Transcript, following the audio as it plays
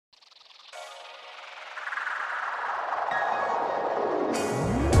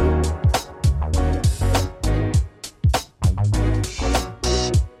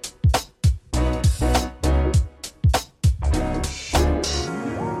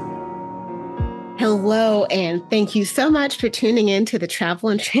Hello, and thank you so much for tuning in to the Travel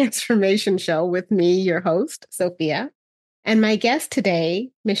and Transformation Show with me, your host, Sophia, and my guest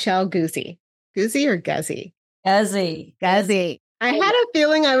today, Michele Guzy. Guzy or Guzy? Guzy. Guzy. I had a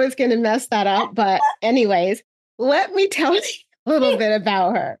feeling I was going to mess that up, but anyways, let me tell you a little bit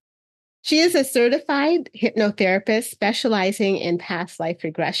about her. She is a certified hypnotherapist specializing in past life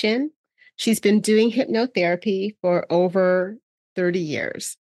regression. She's been doing hypnotherapy for over 30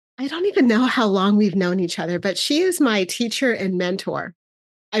 years. I don't even know how long we've known each other, but she is my teacher and mentor.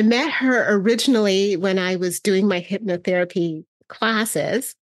 I met her originally when I was doing my hypnotherapy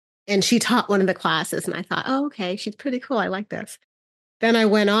classes, and she taught one of the classes, and I thought, oh, okay, she's pretty cool. I like this. Then I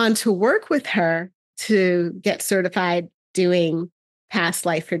went on to work with her to get certified doing past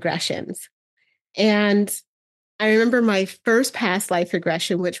life regressions. And I remember my first past life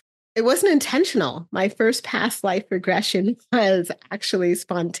regression, which it wasn't intentional. My first past life regression was actually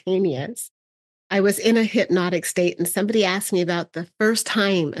spontaneous. I was in a hypnotic state and somebody asked me about the first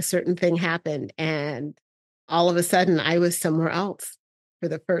time a certain thing happened. And all of a sudden I was somewhere else for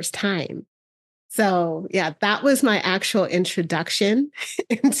the first time. So yeah, that was my actual introduction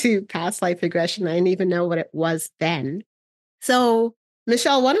into past life regression. I didn't even know what it was then. So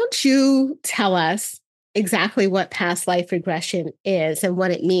Michele, why don't you tell us exactly what past life regression is and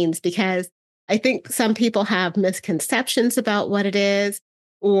what it means? Because I think some people have misconceptions about what it is,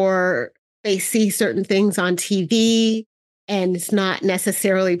 or they see certain things on TV and it's not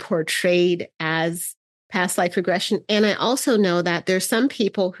necessarily portrayed as past life regression. And I also know that there's some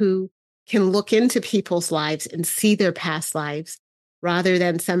people who can look into people's lives and see their past lives rather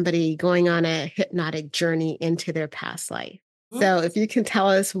than somebody going on a hypnotic journey into their past life. So if you can tell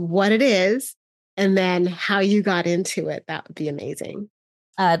us what it is and then how you got into it, that would be amazing.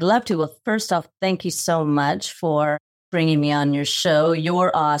 I'd love to. Well, first off, thank you so much for bringing me on your show.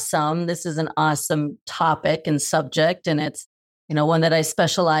 You're awesome. This is an awesome topic and subject, and it's, one that I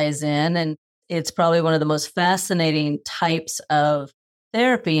specialize in, and it's probably one of the most fascinating types of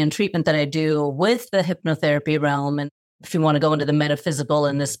therapy and treatment that I do with the hypnotherapy realm, and if you want to go into the metaphysical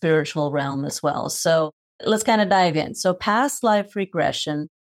and the spiritual realm as well. So let's kind of dive in. So past life regression,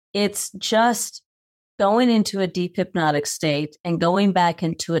 it's just going into a deep hypnotic state and going back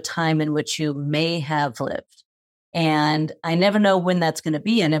into a time in which you may have lived. And I never know when that's going to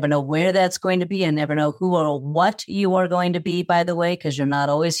be. I never know where that's going to be. I never know who or what you are going to be, by the way, because you're not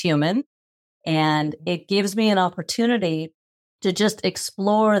always human. And it gives me an opportunity to just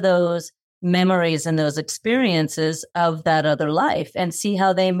explore those memories and those experiences of that other life and see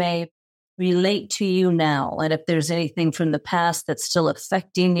how they may relate to you now. And if there's anything from the past that's still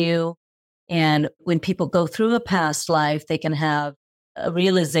affecting you. And when people go through a past life, they can have a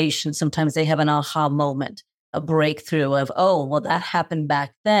realization. Sometimes they have an aha moment, a breakthrough of, oh, well, that happened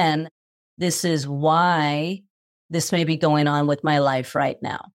back then. This is why this may be going on with my life right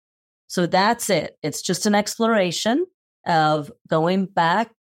now. So that's it. It's just an exploration of going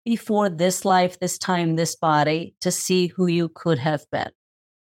back before this life, this time, this body to see who you could have been.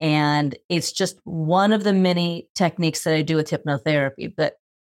 And it's just one of the many techniques that I do with hypnotherapy. But,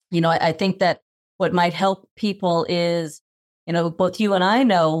 I think that what might help people is, both you and I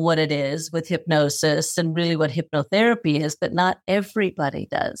know what it is with hypnosis and really what hypnotherapy is, but not everybody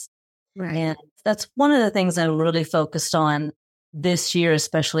does. Right. And that's one of the things I'm really focused on this year,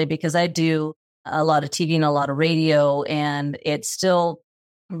 especially because I do a lot of TV and a lot of radio. And it's still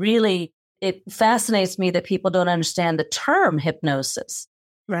really, it fascinates me that people don't understand the term hypnosis.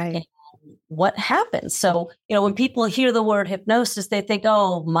 Right. And what happens? So, when people hear the word hypnosis, they think,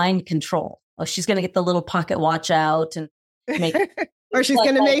 oh, mind control. Oh, she's going to get the little pocket watch out and make or she's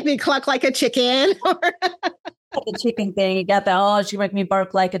going to make me cluck like a chicken. The chicken thing. You got that. Oh, she make me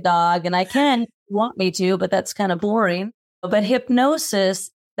bark like a dog. And I can want me to, but that's kind of boring. But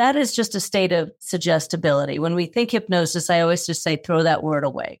hypnosis, that is just a state of suggestibility. When we think hypnosis, I always just say, throw that word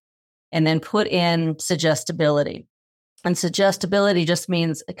away and then put in suggestibility. And suggestibility just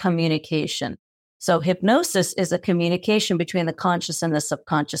means a communication. So hypnosis is a communication between the conscious and the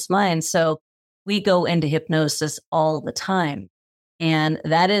subconscious mind. So we go into hypnosis all the time. And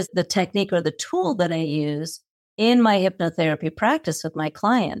that is the technique or the tool that I use in my hypnotherapy practice with my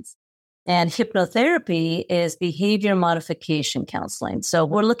clients. And hypnotherapy is behavior modification counseling. So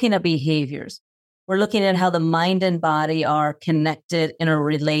we're looking at behaviors. We're looking at how the mind and body are connected,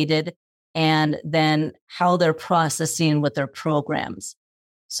 interrelated, and then how they're processing with their programs.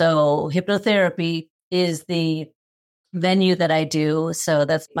 So hypnotherapy is the venue that I do. So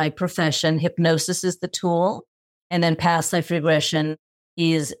that's my profession. Hypnosis is the tool. And then past life regression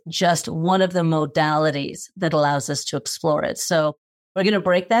is just one of the modalities that allows us to explore it. So we're going to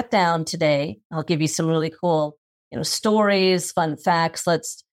break that down today. I'll give you some really cool, stories, fun facts.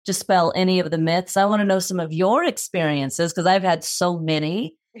 Let's dispel any of the myths. I want to know some of your experiences because I've had so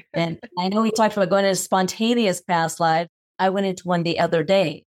many. And I know we talked about going into spontaneous past lives. I went into one the other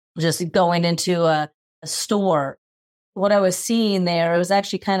day, just going into a store. What I was seeing there, it was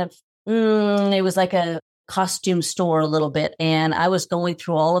actually kind of, it was like a costume store a little bit. And I was going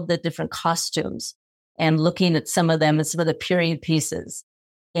through all of the different costumes and looking at some of them and some of the period pieces.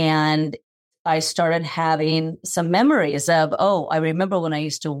 And I started having some memories of, I remember when I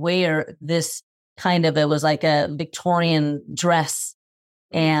used to wear this it was like a Victorian dress.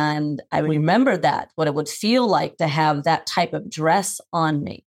 And I remember what it would feel like to have that type of dress on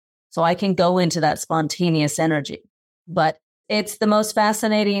me. So I can go into that spontaneous energy. But it's the most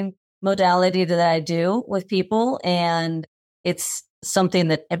fascinating modality that I do with people. And it's something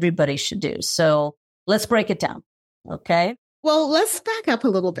that everybody should do. So let's break it down. Okay. Well, let's back up a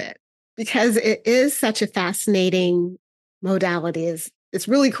little bit because it is such a fascinating modality. It's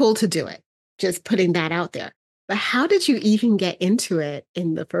really cool to do it, just putting that out there. But how did you even get into it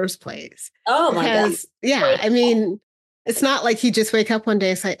in the first place? Oh, my God. Yeah, I mean, it's not like you just wake up one day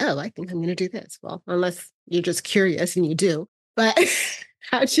and say, I think I'm going to do this. Well, unless you're just curious and you do. But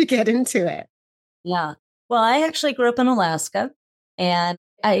how'd you get into it? Yeah. Well, I actually grew up in Alaska and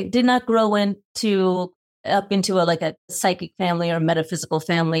I did not grow up into a psychic family or metaphysical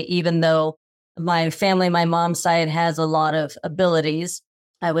family, even though my family, my mom's side has a lot of abilities,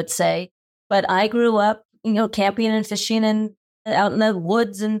 I would say. But I grew up, camping and fishing and out in the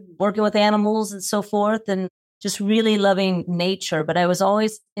woods and working with animals and so forth and just really loving nature. But I was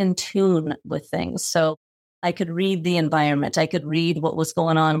always in tune with things. So I could read the environment. I could read what was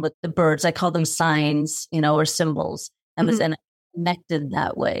going on with the birds. I call them signs, or symbols. I was connected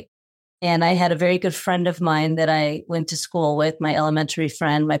that way. And I had a very good friend of mine that I went to school with, my elementary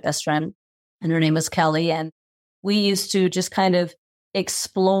friend, my best friend, and her name was Kelly. And we used to just kind of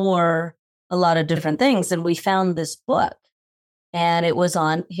explore a lot of different things. And we found this book and it was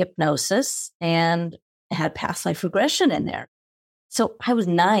on hypnosis and it had past life regression in there. So I was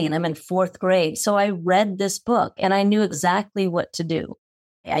 9, I'm in 4th grade. So I read this book and I knew exactly what to do.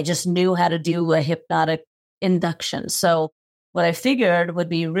 I just knew how to do a hypnotic induction. So what I figured would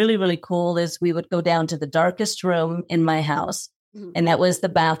be really, really cool is we would go down to the darkest room in my house. And that was the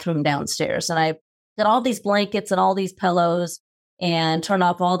bathroom downstairs. And I got all these blankets and all these pillows and turn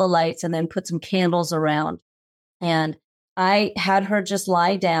off all the lights and then put some candles around. And I had her just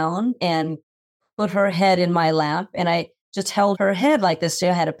lie down and put her head in my lap. And I just held her head like this. So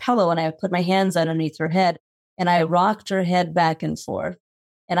I had a pillow and I put my hands underneath her head and I rocked her head back and forth.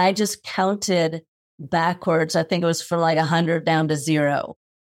 And I just counted backwards. I think it was from 100 down to 0.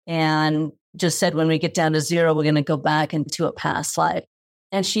 And just said, when we get down to 0, we're going to go back into a past life.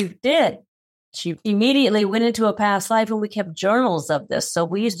 And she did. She immediately went into a past life and we kept journals of this. So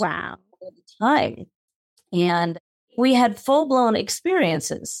we used to all the time. And we had full-blown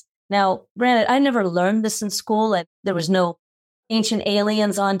experiences. Now, granted, I never learned this in school. There was no Ancient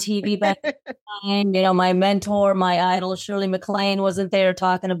Aliens on TV back then. My mentor, my idol, Shirley MacLaine, wasn't there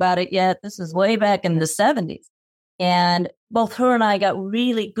talking about it yet. This is way back in the 70s. And both her and I got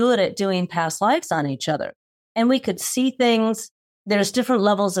really good at doing past lives on each other. And we could see things. There's different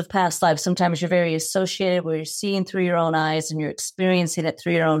levels of past lives. Sometimes you're very associated where you're seeing through your own eyes and you're experiencing it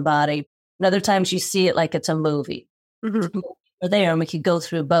through your own body. And other times you see it like it's a movie. We're there and we could go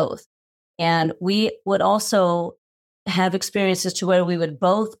through both. And we would also have experiences to where we would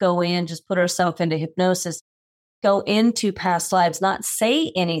both go in, just put ourselves into hypnosis, go into past lives, not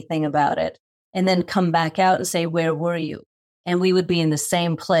say anything about it, and then come back out and say, where were you? And we would be in the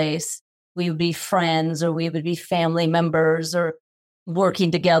same place. We would be friends or we would be family members or working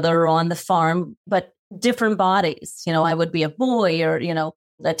together on the farm, but different bodies. I would be a boy or,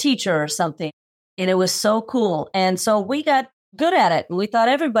 a teacher or something. And it was so cool. And so we got good at it. And we thought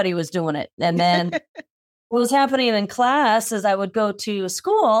everybody was doing it. And then what was happening in class is I would go to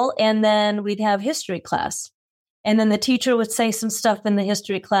school and then we'd have history class. And then the teacher would say some stuff in the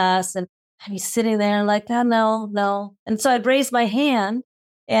history class and I'd be sitting there like, oh, no. And so I'd raise my hand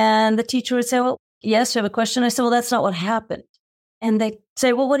and the teacher would say, well, yes, you have a question? I said, well, that's not what happened. And they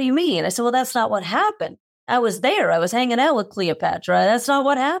say, well, what do you mean? I said, well, that's not what happened. I was there. I was hanging out with Cleopatra. That's not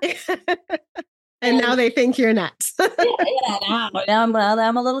what happened. And now they think you're nuts. Now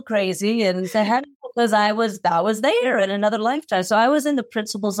I'm a little crazy. And because I was there in another lifetime. So I was in the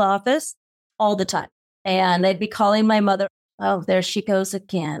principal's office all the time. And they'd be calling my mother. Oh, there she goes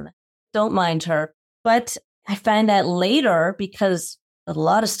again. Don't mind her. But I find out later, because a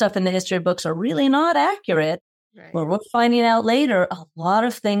lot of stuff in the history books are really not accurate, Right. Well, we're finding out later a lot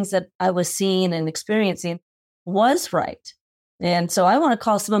of things that I was seeing and experiencing was right. And so I want to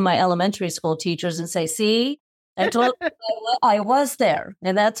call some of my elementary school teachers and say, see, I told you I was there.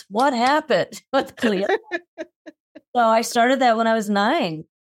 And that's what happened with clear. So I started that when I was 9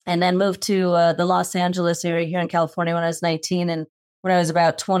 and then moved to the Los Angeles area here in California when I was 19. And when I was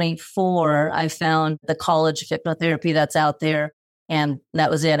about 24, I found the college of hypnotherapy that's out there. And that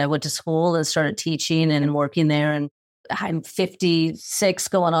was it. I went to school and started teaching and working there. And I'm 56,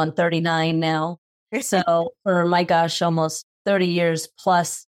 going on 39 now. So for my gosh, almost 30 years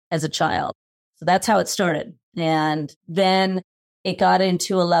plus as a child. So that's how it started. And then it got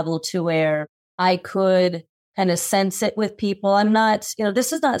into a level to where I could kind of sense it with people. I'm not,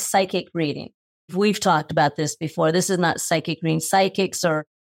 this is not psychic reading. We've talked about this before. This is not psychic reading. Psychics or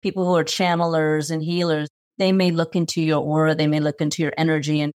people who are channelers and healers. They may look into your aura. They may look into your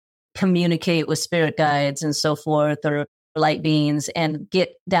energy and communicate with spirit guides and so forth, or light beings, and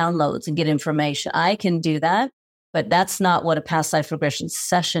get downloads and get information. I can do that, but that's not what a past life regression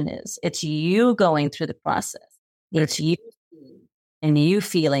session is. It's you going through the process. It's you and you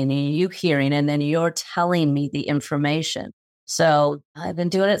feeling and you hearing, and then you're telling me the information. So I've been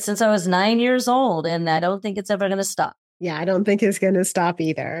doing it since I was 9 years old, and I don't think it's ever going to stop. Yeah, I don't think it's going to stop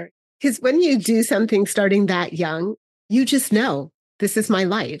either. Because when you do something starting that young, you just know this is my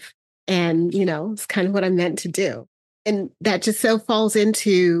life. And, it's kind of what I'm meant to do. And that just so falls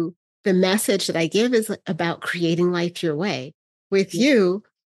into the message that I give is about creating life your way. With you,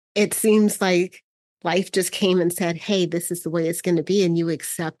 it seems like life just came and said, hey, this is the way it's going to be. And you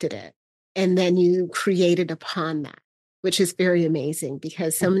accepted it. And then you created upon that, which is very amazing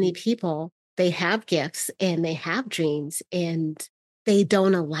because so many people, they have gifts and they have dreams and they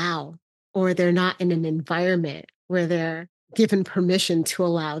don't allow, or they're not in an environment where they're given permission to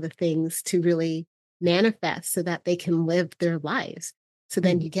allow the things to really manifest so that they can live their lives. So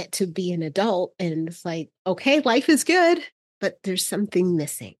then you get to be an adult and it's like, okay, life is good, but there's something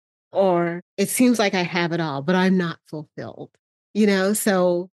missing. Or it seems like I have it all, but I'm not fulfilled,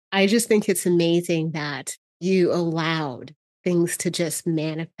 So I just think it's amazing that you allowed things to just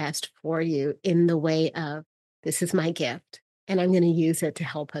manifest for you in the way of, this is my gift and I'm going to use it to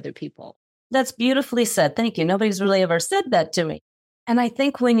help other people. That's beautifully said. Thank you. Nobody's really ever said that to me. And I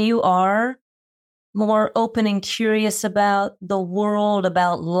think when you are more open and curious about the world,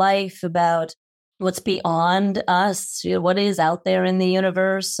 about life, about what's beyond us, what is out there in the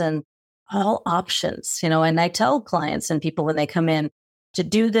universe, and all options, and I tell clients and people when they come in to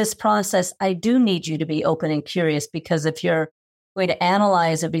do this process, I do need you to be open and curious, because if you're going to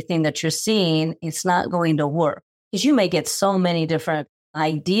analyze everything that you're seeing, it's not going to work, because you may get so many different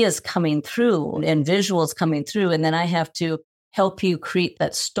ideas coming through and visuals coming through. And then I have to help you create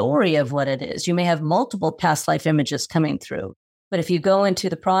that story of what it is. You may have multiple past life images coming through. But if you go into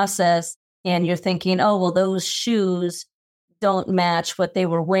the process and you're thinking, oh, well, those shoes don't match what they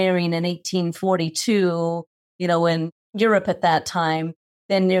were wearing in 1842, in Europe at that time,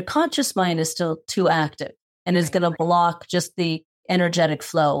 then your conscious mind is still too active and is going to block just the energetic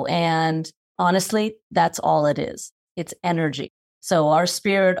flow. And honestly, that's all it is. It's energy. So our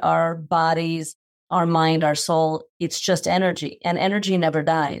spirit, our bodies, our mind, our soul, it's just energy, and energy never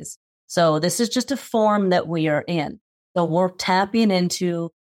dies. So this is just a form that we are in. So we're tapping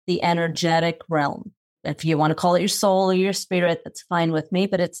into the energetic realm. If you want to call it your soul or your spirit, that's fine with me,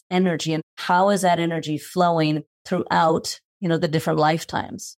 but it's energy. And how is that energy flowing throughout, the different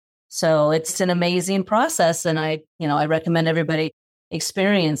lifetimes? So it's an amazing process. And I recommend everybody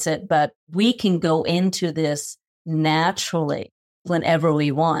experience it, but we can go into this naturally whenever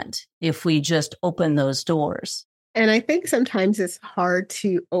we want, if we just open those doors. And I think sometimes it's hard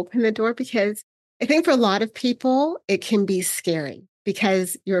to open the door because I think for a lot of people, it can be scary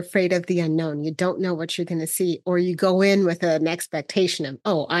because you're afraid of the unknown. You don't know what you're going to see, or you go in with an expectation of,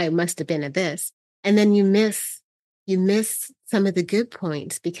 oh, I must have been at this. And then you miss some of the good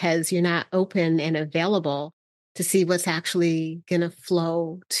points because you're not open and available to see what's actually going to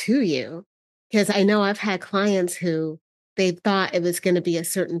flow to you. Because I know I've had clients who they thought it was going to be a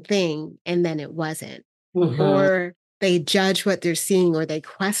certain thing and then it wasn't. Mm-hmm. Or they judge what they're seeing, or they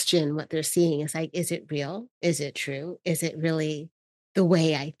question what they're seeing. It's like, is it real? Is it true? Is it really the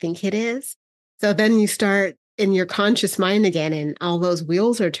way I think it is? So then you start in your conscious mind again, and all those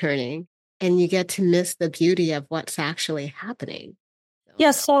wheels are turning, and you get to miss the beauty of what's actually happening.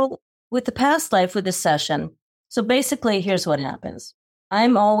 Yeah. So with the past life, with this session, so basically here's what happens.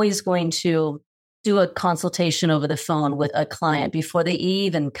 I'm always going to do a consultation over the phone with a client before they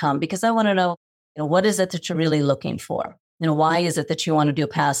even come, because I want to know, what is it that you're really looking for? Why is it that you want to do a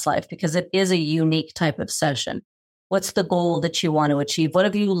past life? Because it is a unique type of session. What's the goal that you want to achieve? What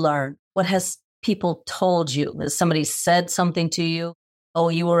have you learned? What has people told you? Has somebody said something to you? Oh,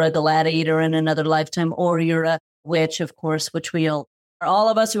 you were a gladiator in another lifetime, or you're a witch, of course, which all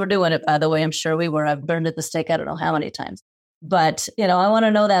of us who were doing it, by the way, I'm sure we were. I've burned at the stake, I don't know how many times. But, I want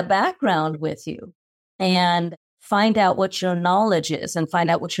to know that background with you and find out what your knowledge is and find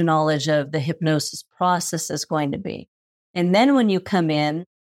out what your knowledge of the hypnosis process is going to be. And then when you come in,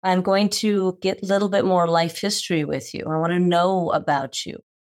 I'm going to get a little bit more life history with you. I want to know about you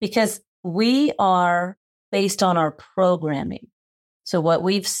because we are based on our programming. So what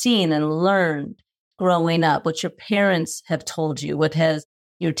we've seen and learned growing up, what your parents have told you, what has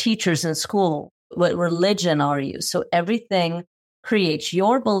your teachers in school, what religion are you? So everything creates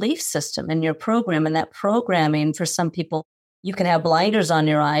your belief system and your program. And that programming, for some people, you can have blinders on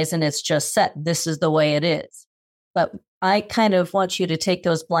your eyes and it's just set. This is the way it is. But I kind of want you to take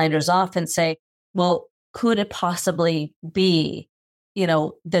those blinders off and say, well, could it possibly be,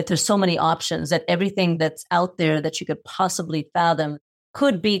 that there's so many options, that everything that's out there that you could possibly fathom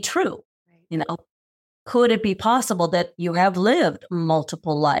could be true? Could it be possible that you have lived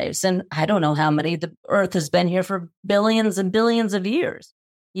multiple lives? And I don't know how many. The earth has been here for billions and billions of years.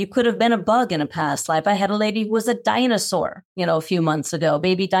 You could have been a bug in a past life. I had a lady who was a dinosaur, a few months ago,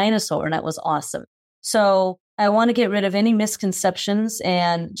 baby dinosaur, and that was awesome. So I want to get rid of any misconceptions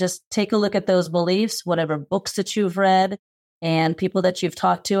and just take a look at those beliefs, whatever books that you've read and people that you've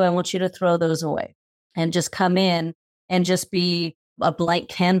talked to. I want you to throw those away and just come in and just be a blank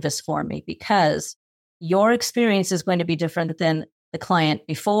canvas for me, because your experience is going to be different than the client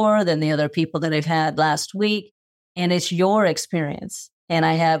before, than the other people that I've had last week. And it's your experience. And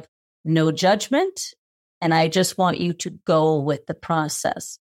I have no judgment. And I just want you to go with the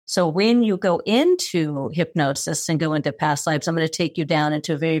process. So when you go into hypnosis and go into past lives, I'm going to take you down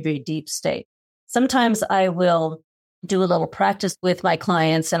into a very, very deep state. Sometimes I will do a little practice with my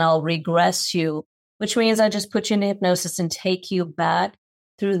clients and I'll regress you, which means I just put you in hypnosis and take you back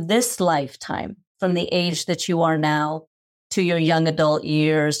through this lifetime, from the age that you are now to your young adult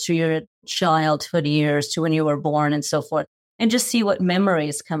years, to your childhood years, to when you were born and so forth, and just see what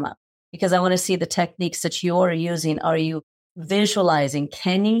memories come up. Because I want to see the techniques that you're using. Are you visualizing?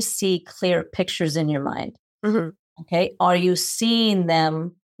 Can you see clear pictures in your mind? Mm-hmm. Okay. Are you seeing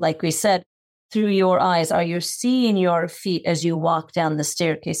them, like we said, through your eyes? Are you seeing your feet as you walk down the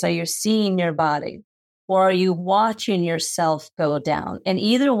staircase? Are you seeing your body? Or are you watching yourself go down? And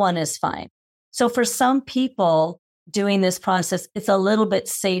either one is fine. So for some people doing this process, it's a little bit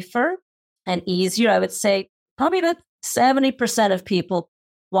safer and easier. I would say probably about 70% of people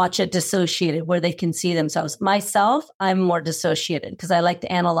watch it dissociated, where they can see themselves. Myself, I'm more dissociated because I like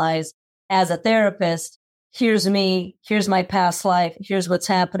to analyze as a therapist. Here's me, here's my past life, here's what's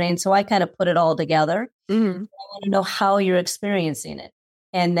happening. So I kind of put it all together. Mm-hmm. I want to know how you're experiencing it.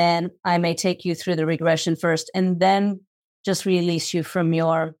 And then I may take you through the regression first and then just release you from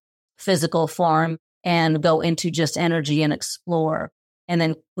your physical form and go into just energy and explore. And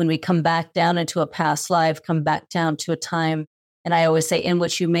then when we come back down into a past life, come back down to a time, and I always say, in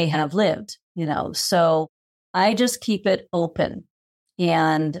which you may have lived, So I just keep it open.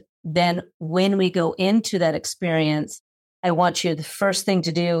 And then when we go into that experience, I want you, the first thing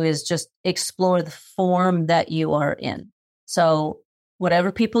to do is just explore the form that you are in. So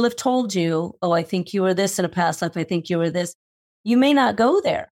whatever people have told you, oh, I think you were this in a past life, I think you were this, you may not go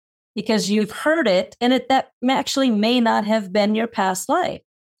there because you've heard it and that actually may not have been your past life.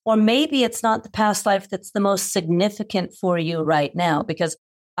 Or maybe it's not the past life that's the most significant for you right now, because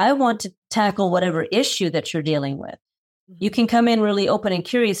I want to tackle whatever issue that you're dealing with. You can come in really open and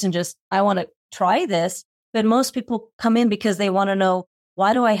curious and just, I want to try this. But most people come in because they want to know,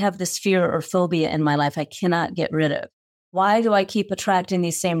 why do I have this fear or phobia in my life I cannot get rid of? Why do I keep attracting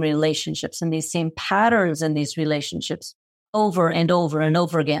these same relationships and these same patterns in these relationships over and over and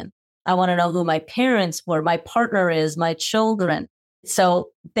over again? I want to know who my parents were, my partner is, my children. So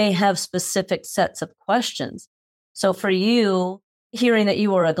they have specific sets of questions. So for you, hearing that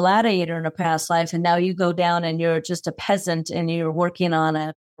you were a gladiator in a past life and now you go down and you're just a peasant and you're working on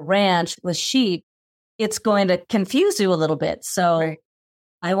a ranch with sheep, it's going to confuse you a little bit. So right.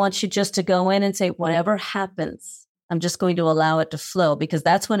 I want you just to go in and say, whatever happens, I'm just going to allow it to flow, because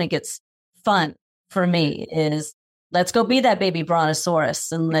that's when it gets fun for me is let's go be that baby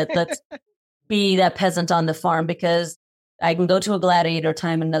brontosaurus and let's be that peasant on the farm, because I can go to a gladiator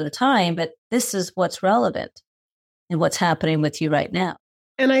time another time, but this is what's relevant and what's happening with you right now.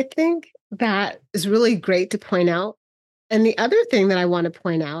 And I think that is really great to point out. And the other thing that I want to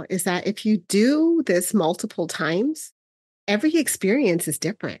point out is that if you do this multiple times, every experience is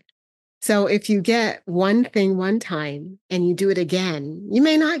different. So if you get one thing one time and you do it again, you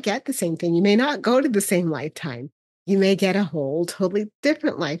may not get the same thing. You may not go to the same lifetime. You may get a whole totally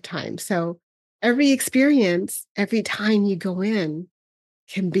different lifetime. So every experience, every time you go in,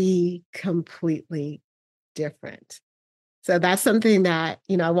 can be completely different. So that's something that,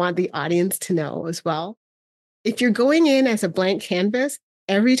 I want the audience to know as well. If you're going in as a blank canvas,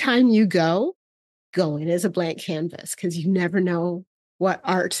 every time you go in as a blank canvas, because you never know what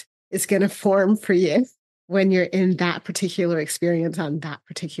art is going to form for you when you're in that particular experience on that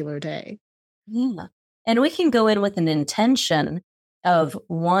particular day. Yeah. And we can go in with an intention of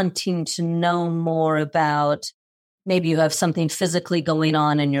wanting to know more about, maybe you have something physically going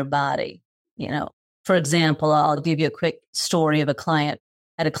on in your body. For example, I'll give you a quick story of a client.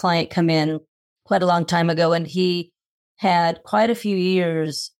 I had a client come in quite a long time ago, and he had quite a few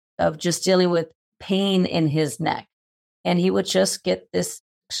years of just dealing with pain in his neck. And he would just get this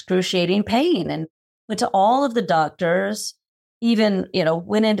excruciating pain, and went to all of the doctors, even,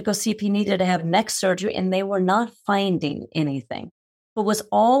 went in to go see if he needed to have neck surgery, and they were not finding anything, but was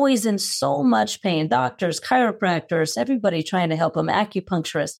always in so much pain. Doctors, chiropractors, everybody trying to help him,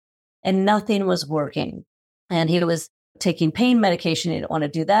 acupuncturists, and nothing was working. And he was taking pain medication. He didn't want to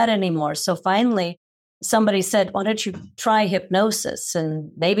do that anymore. So finally, somebody said, why don't you try hypnosis?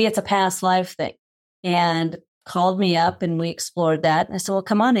 And maybe it's a past life thing. And called me up, and we explored that. And I said, well,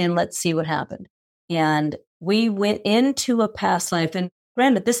 come on in, let's see what happened. And we went into a past life. And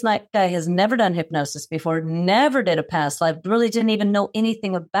granted, this guy has never done hypnosis before, never did a past life, really didn't even know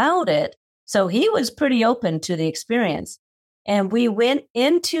anything about it. So he was pretty open to the experience. And we went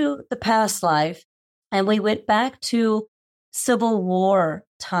into the past life, and we went back to Civil War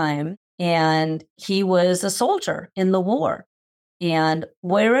time. And he was a soldier in the war. And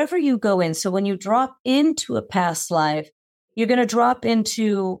wherever you go in, so when you drop into a past life, you're going to drop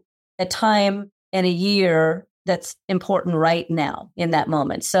into a time and a year that's important right now in that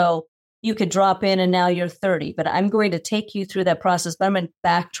moment. So you could drop in and now you're 30, but I'm going to take you through that process, but I'm going to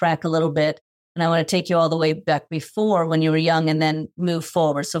backtrack a little bit. And I want to take you all the way back before when you were young and then move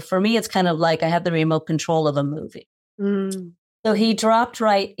forward. So for me, it's kind of like I have the remote control of a movie. Mm. So he dropped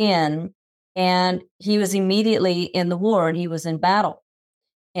right in, and he was immediately in the war, and he was in battle.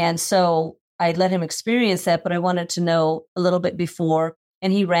 And so I let him experience that, but I wanted to know a little bit before.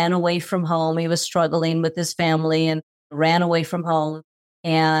 And he ran away from home. He was struggling with his family and ran away from home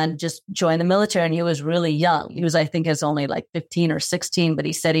and just joined the military. And he was really young. He was, I think, is only like 15 or 16, but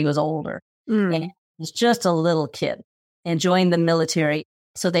he said he was older. Mm. And he was just a little kid and joined the military.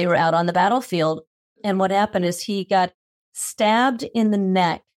 So they were out on the battlefield. And what happened is he got stabbed in the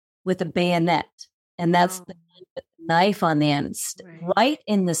neck with a bayonet. And that's the knife on the end, right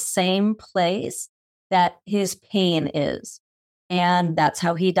in the same place that his pain is. And that's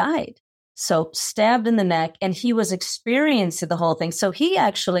how he died. So stabbed in the neck, and he was experiencing the whole thing. So he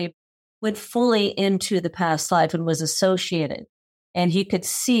actually went fully into the past life and was associated. And he could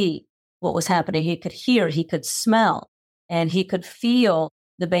see what was happening. He could hear, he could smell, and he could feel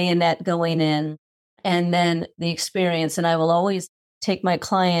the bayonet going in, and then the experience. And I will always take my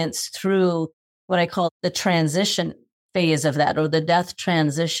clients through what I call the transition phase of that, or the death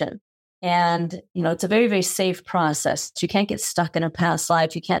transition. And, it's a very, very safe process. You can't get stuck in a past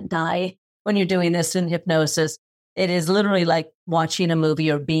life. You can't die when you're doing this in hypnosis. It is literally like watching a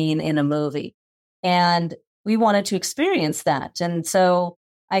movie or being in a movie. And we wanted to experience that. And so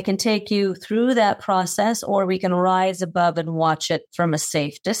I can take you through that process, or we can rise above and watch it from a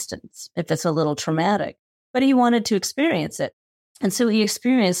safe distance if it's a little traumatic. But he wanted to experience it. And so he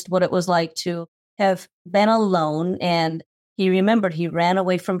experienced what it was like to have been alone. And he remembered he ran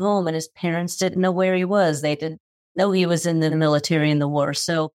away from home, and his parents didn't know where he was. They didn't know he was in the military in the war.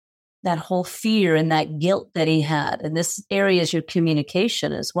 So that whole fear and that guilt that he had, and this area is your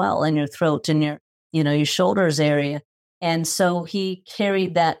communication as well, and your throat and your shoulders area. And so he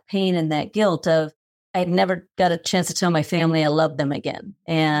carried that pain and that guilt of, I'd never got a chance to tell my family I loved them again.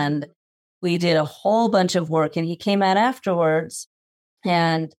 And we did a whole bunch of work, and he came out afterwards,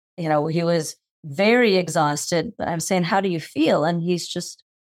 and, he was very exhausted. But I'm saying, how do you feel? And he's just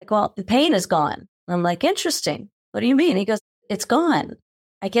like, well, the pain is gone. I'm like, interesting. What do you mean? He goes, it's gone.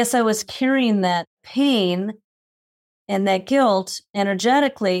 I guess I was carrying that pain and that guilt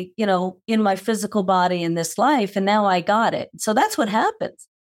energetically, in my physical body in this life. And now I got it. So that's what happens.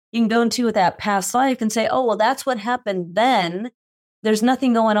 You can go into that past life and say, oh, well, that's what happened then. There's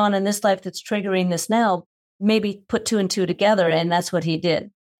nothing going on in this life that's triggering this now. Maybe put two and two together. And that's what he did.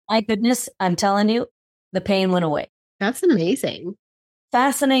 My goodness, I'm telling you, the pain went away. That's amazing.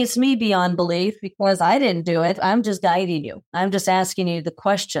 fascinates me beyond belief because I didn't do it. I'm just guiding you. I'm just asking you the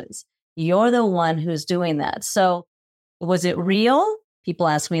questions. You're the one who's doing that. So was it real? People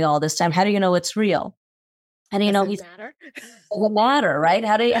ask me all this time, how do you know it's real? And you know, Does it matter? doesn't matter, right?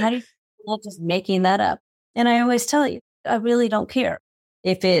 How do you not just making that up? And I always tell you, I really don't care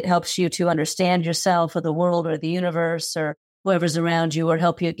if it helps you to understand yourself or the world or the universe or whoever's around you or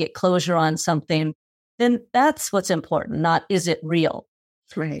help you get closure on something, then that's what's important, not is it real?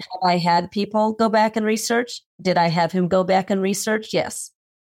 Right. Have I had people go back and research? Did I have him go back and research? Yes.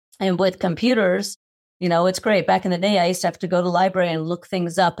 And with computers, you know, it's great. Back in the day, I used to have to go to the library and look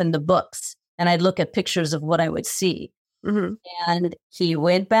things up in the books. And I'd look at pictures of what I would see. Mm-hmm. And he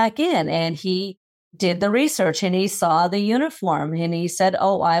went back in and he did the research and he saw the uniform and he said,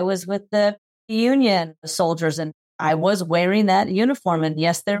 oh, I was with the Union soldiers and I was wearing that uniform. And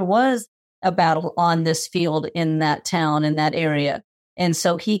yes, there was a battle on this field in that town, in that area. And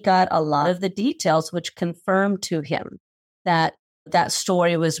so he got a lot of the details, which confirmed to him that that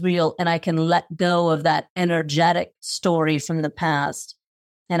story was real. And I can let go of that energetic story from the past.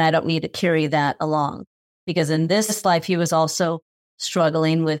 And I don't need to carry that along. Because in this life, he was also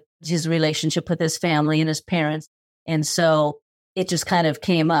struggling with his relationship with his family and his parents. And so it just kind of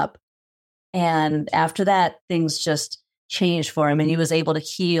came up. And after that, things just changed for him. And he was able to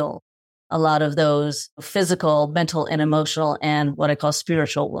heal a lot of those physical, mental, and emotional, and what I call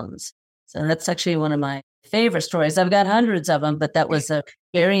spiritual wounds. So that's actually one of my favorite stories. I've got hundreds of them, but that was a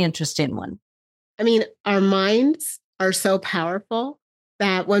very interesting one. I mean, our minds are so powerful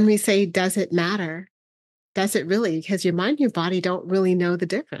that when we say, does it matter? Does it really? Because your mind and your body don't really know the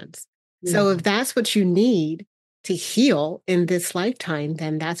difference. Yeah. So if that's what you need to heal in this lifetime,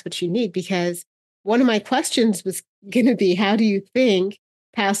 then that's what you need. Because one of my questions was going to be, how do you think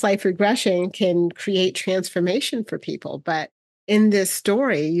past life regression can create transformation for people? But in this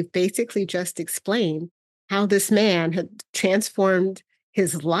story, you've basically just explained how this man had transformed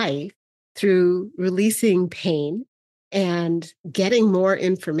his life through releasing pain and getting more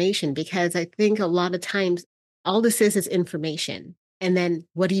information, because I think a lot of times all this is information. And then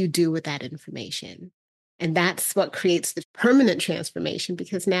what do you do with that information? And that's what creates the permanent transformation,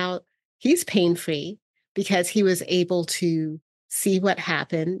 because now he's pain-free because he was able to see what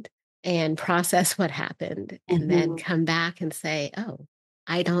happened and process what happened and then come back and say, oh,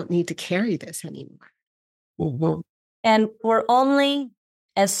 I don't need to carry this anymore. And we're only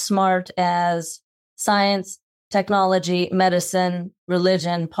as smart as science, technology, medicine,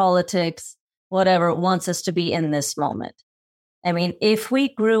 religion, politics, whatever wants us to be in this moment. I mean, if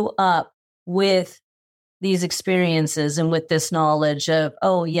we grew up with these experiences and with this knowledge of,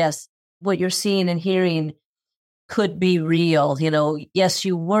 oh, yes, what you're seeing and hearing could be real. You know, yes,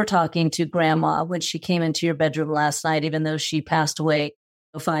 you were talking to grandma when she came into your bedroom last night, even though she passed away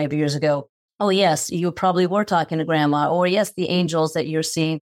 5 years ago. Oh, yes, you probably were talking to grandma. Or yes, the angels that you're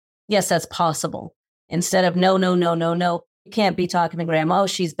seeing. Yes, that's possible. Instead of no, you can't be talking to grandma. Oh,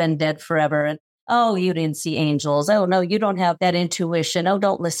 she's been dead forever. And oh, you didn't see angels. Oh, no, you don't have that intuition. Oh,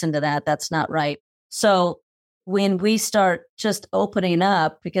 don't listen to that. That's not right. So when we start just opening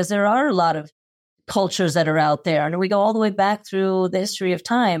up, because there are a lot of cultures that are out there, and we go all the way back through the history of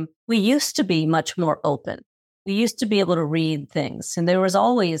time, we used to be much more open. We used to be able to read things. And there was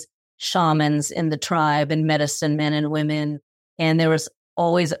always shamans in the tribe and medicine men and women. And there was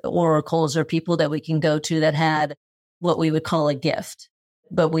always oracles or people that we can go to that had what we would call a gift.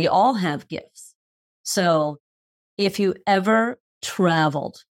 But we all have gifts. So if you ever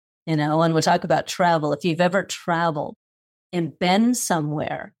traveled, you know, and we'll talk about travel, if you've ever traveled and been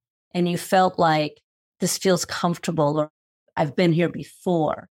somewhere and you felt like this feels comfortable or I've been here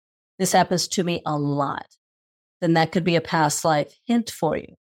before, this happens to me a lot, then that could be a past life hint for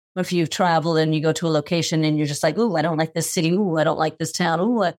you. If you've traveled and you go to a location and you're just like, ooh, I don't like this city. Ooh, I don't like this town.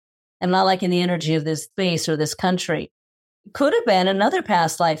 Ooh, I'm not liking the energy of this space or this country. It could have been another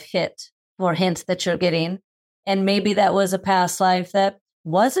past life hit or hint that you're getting. And maybe that was a past life that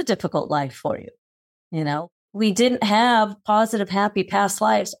was a difficult life for you. You know, we didn't have positive, happy past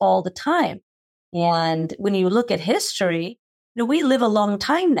lives all the time. And when you look at history, you know, we live a long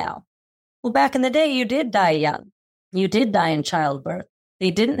time now. Well, back in the day, you did die young. You did die in childbirth. They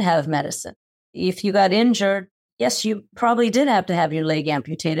didn't have medicine. If you got injured, yes, you probably did have to have your leg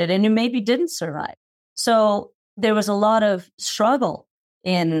amputated and you maybe didn't survive. So there was a lot of struggle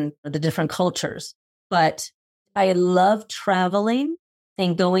in the different cultures. But I love traveling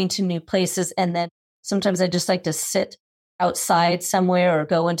and going to new places. And then sometimes I just like to sit outside somewhere or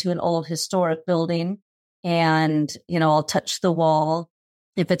go into an old historic building and, you know, I'll touch the wall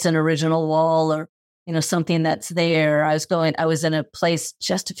if it's an original wall, or something that's there. I was in a place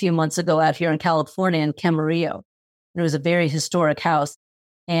just a few months ago out here in California in Camarillo. It was a very historic house.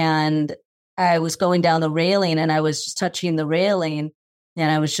 And I was going down the railing and I was just touching the railing. And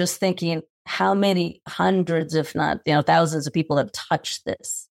I was just thinking how many hundreds, if not, thousands of people have touched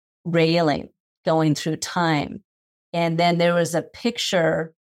this railing going through time. And then there was a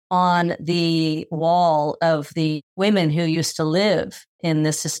picture on the wall of the women who used to live in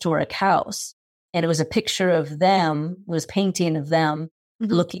this historic house. And it was a picture of them, it was painting of them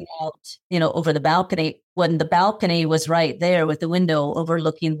looking out, over the balcony, when the balcony was right there with the window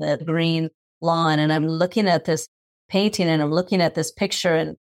overlooking the green lawn. And I'm looking at this painting and I'm looking at this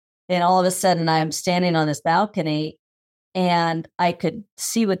picture, and all of a sudden I'm standing on this balcony and I could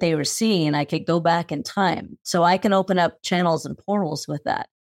see what they were seeing. I could go back in time. So I can open up channels and portals with that.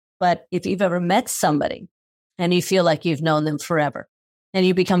 But if you've ever met somebody and you feel like you've known them forever and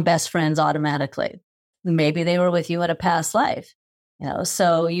you become best friends automatically, maybe they were with you in a past life,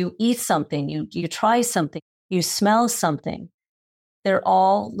 so you eat something, you try something, you smell something. They're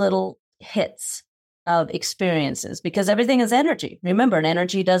all little hits of experiences because everything is energy. Remember, an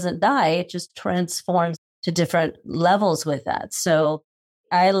energy doesn't die. It just transforms to different levels with that. So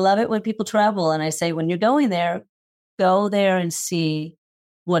I love it when people travel. And I say, when you're going there, go there and see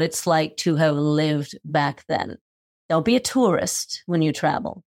what it's like to have lived back then. Don't be a tourist when you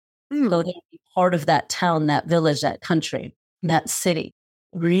travel. Go there and be part of that town, that village, that country, that city.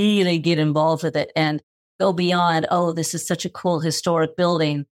 Really get involved with it and go beyond, oh, this is such a cool historic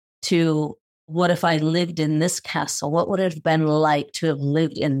building, to what if I lived in this castle? What would it have been like to have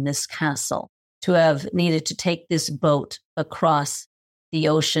lived in this castle? To have needed to take this boat across the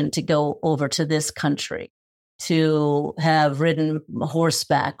ocean to go over to this country, to have ridden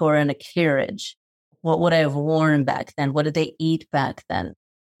horseback or in a carriage. What would I have worn back then? What did they eat back then?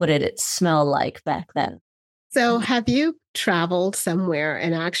 What did it smell like back then? So have you traveled somewhere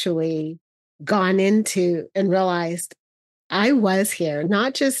and actually gone into and realized I was here,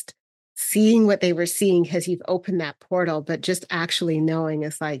 not just seeing what they were seeing because you've opened that portal, but just actually knowing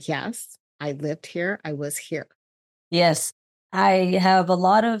it's like, yes, I lived here. I was here. Yes, I have a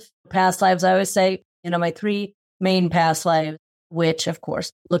lot of past lives. I always say, my 3 main past lives, which of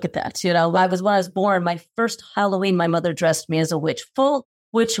course, look at that. When I was born, my first Halloween, my mother dressed me as a witch, full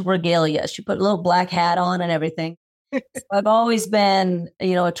witch regalia. She put a little black hat on and everything. So I've always been,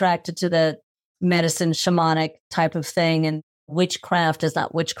 attracted to the medicine, shamanic type of thing. And witchcraft is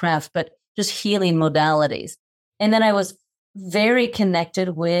not witchcraft, but just healing modalities. And then I was very connected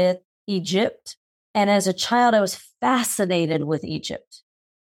with Egypt. And as a child, I was fascinated with Egypt,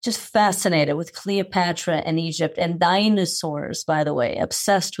 just fascinated with Cleopatra and Egypt and dinosaurs, by the way,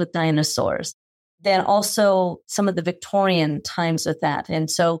 obsessed with dinosaurs. Then also some of the Victorian times with that. And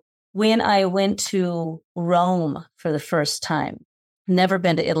so when I went to Rome for the first time, never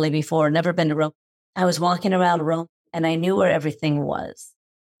been to Italy before, never been to Rome, I was walking around Rome and I knew where everything was.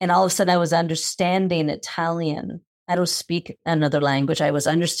 And all of a sudden I was understanding Italian. I don't speak another language. I was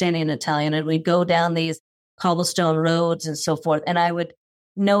understanding Italian, and we'd go down these cobblestone roads and so forth. And I would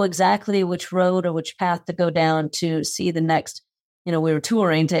know exactly which road or which path to go down to see the next, we were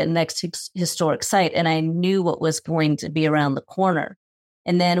touring to the next historic site. And I knew what was going to be around the corner.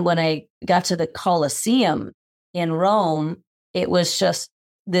 And then when I got to the Colosseum in Rome, it was just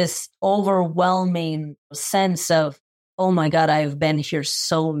this overwhelming sense of, oh my God, I've been here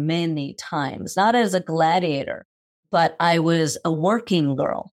so many times, not as a gladiator, but I was a working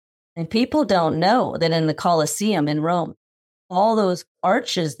girl. And people don't know that in the Colosseum in Rome, all those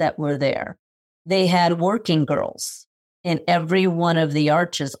arches that were there, they had working girls in every one of the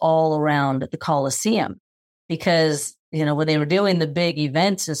arches all around the Colosseum. Because, when they were doing the big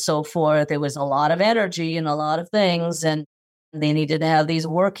events and so forth, there was a lot of energy and a lot of things. And they needed to have these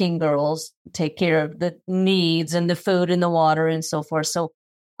working girls take care of the needs and the food and the water and so forth. So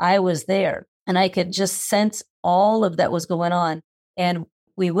I was there and I could just sense all of that was going on. And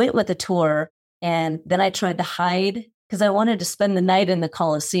we went with the tour, and then I tried to hide because I wanted to spend the night in the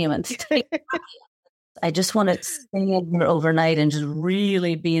Colosseum and stay. I just wanted to stay in here overnight and just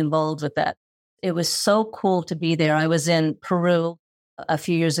really be involved with that. It was so cool to be there. I was in Peru a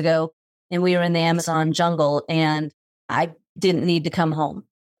few years ago, and we were in the Amazon jungle, and I didn't need to come home.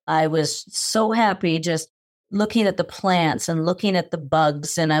 I was so happy just looking at the plants and looking at the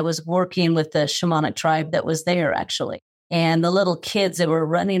bugs. And I was working with the shamanic tribe that was there, actually. And the little kids that were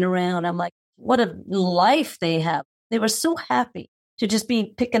running around, I'm like, what a life they have. They were so happy to just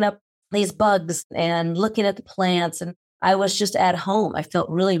be picking up these bugs and looking at the plants. And I was just at home. I felt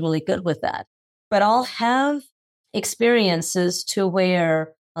really, really good with that. But I'll have experiences to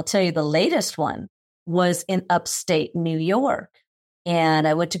where, I'll tell you the latest one was in upstate New York. And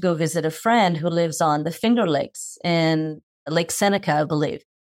I went to go visit a friend who lives on the Finger Lakes in Lake Seneca, I believe.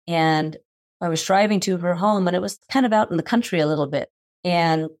 And I was driving to her home, and it was kind of out in the country a little bit.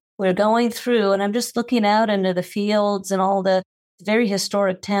 And we're going through, and I'm just looking out into the fields and all the very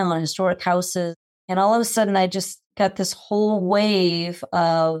historic town, historic houses. And all of a sudden, I just got this whole wave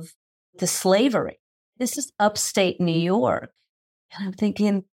of the slavery. This is upstate New York. And I'm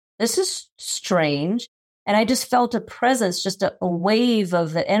thinking, this is strange. And I just felt a presence, just a wave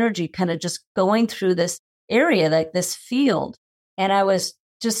of the energy kind of just going through this area, like this field. And I was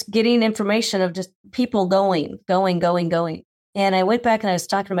just getting information of just people going. And I went back and I was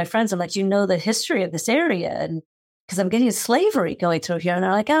talking to my friends. I'm like, you know the history of this area? And because I'm getting slavery going through here. And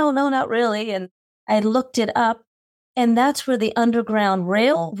they're like, oh, no, not really. And I looked it up. And that's where the Underground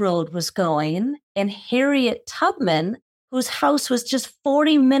Railroad was going. And Harriet Tubman, whose house was just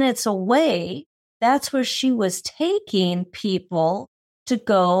 40 minutes away, that's where she was taking people to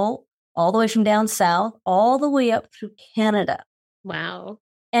go all the way from down south, all the way up through Canada. Wow.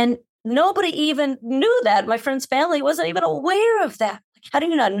 And nobody even knew that. My friend's family wasn't even aware of that. Like, how do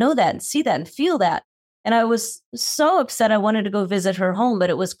you not know that and see that and feel that? And I was so upset. I wanted to go visit her home, but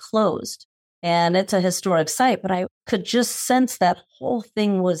it was closed. And it's a historic site, but I could just sense that whole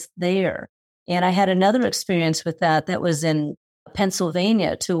thing was there. And I had another experience with that was in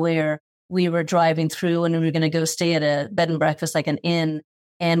Pennsylvania, to where we were driving through and we were going to go stay at a bed and breakfast, like an inn.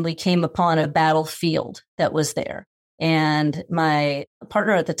 And we came upon a battlefield that was there. And my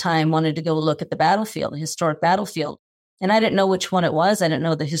partner at the time wanted to go look at the battlefield, the historic battlefield. And I didn't know which one it was. I didn't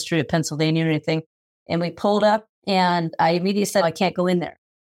know the history of Pennsylvania or anything. And we pulled up and I immediately said, I can't go in there.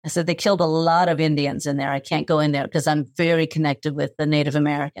 I said, they killed a lot of Indians in there. I can't go in there because I'm very connected with the Native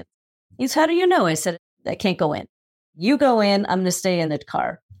Americans. He said, how do you know? I said, I can't go in. You go in, I'm going to stay in the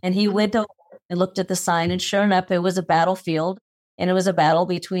car. And he went over and looked at the sign, and sure enough, it was a battlefield. And it was a battle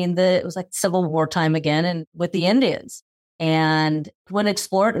between it was like Civil War time again, and with the Indians. And went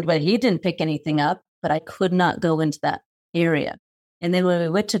explored, but he didn't pick anything up, but I could not go into that area. And then when we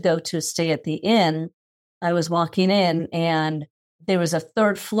went to go to stay at the inn, I was walking in and there was a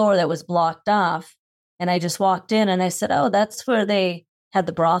third floor that was blocked off. And I just walked in and I said, oh, that's where they had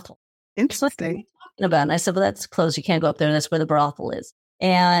the brothel. Interesting. About. And I said, well, that's closed. You can't go up there. That's where the brothel is.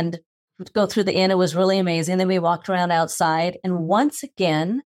 And go through the inn. It was really amazing. Then we walked around outside. And once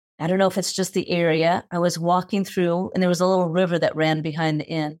again, I don't know if it's just the area, I was walking through and there was a little river that ran behind the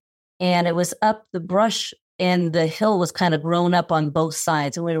inn. And it was up the brush and the hill was kind of grown up on both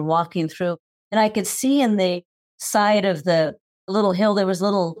sides. And we were walking through and I could see in the side of the little hill, there was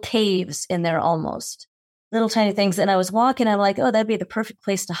little caves in there almost, little tiny things. And I was walking, I'm like, oh, that'd be the perfect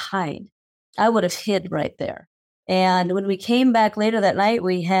place to hide. I would have hid right there. And when we came back later that night,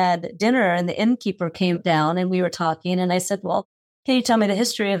 we had dinner and the innkeeper came down and we were talking. And I said, well, can you tell me the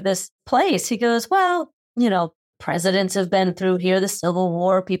history of this place? He goes, well, presidents have been through here, the Civil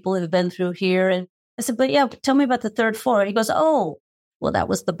War, people have been through here. And I said, but yeah, tell me about the third floor. He goes, oh, well, that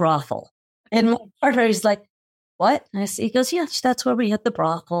was the brothel. And my partner, he's like, what? And he goes, yeah, that's where we had the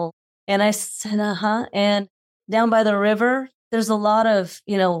brothel. And I said, uh-huh. And down by the river, there's a lot of,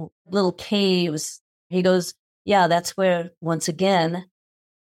 little caves. He goes, yeah, that's where, once again,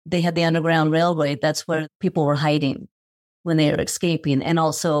 they had the Underground Railway. That's where people were hiding when they were escaping. And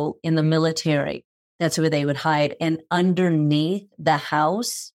also in the military, that's where they would hide. And underneath the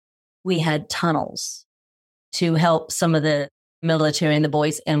house, we had tunnels to help some of the military and the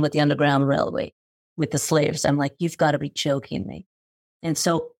boys and with the Underground Railway, with the slaves. I'm like, you've got to be joking me. And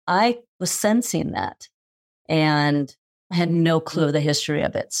so I was sensing that. And I had no clue of the history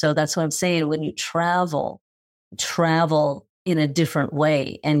of it. So that's what I'm saying. When you travel in a different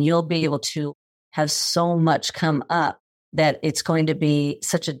way, and you'll be able to have so much come up that it's going to be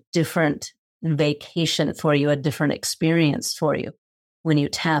such a different vacation for you, a different experience for you when you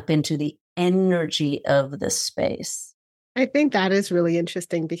tap into the energy of the space. I think that is really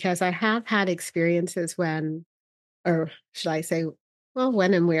interesting because I have had experiences when, or should I say, well,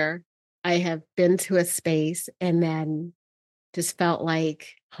 when and where I have been to a space and then just felt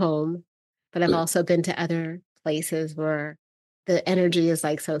like home. But I've also been to other places where the energy is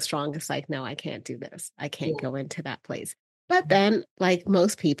like so strong. It's like, no, I can't do this. I can't go into that place. But then, like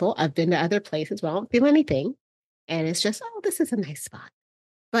most people, I've been to other places where I don't feel anything. And it's just, oh, this is a nice spot.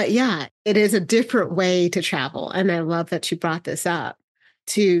 But yeah, it is a different way to travel. And I love that you brought this up,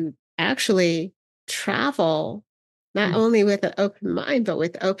 to actually travel, not only with an open mind, but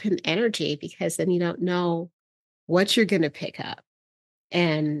with open energy, because then you don't know what you're going to pick up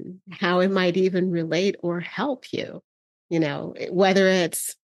and how it might even relate or help you, whether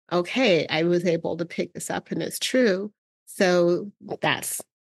it's okay, I was able to pick this up and it's true. So that's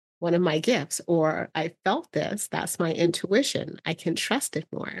one of my gifts. Or I felt this, that's my intuition. I can trust it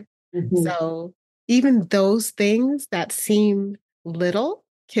more. Mm-hmm. So even those things that seem little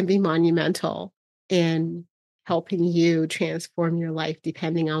can be monumental in helping you transform your life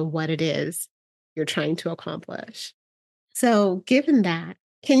depending on what it is you're trying to accomplish. So, given that,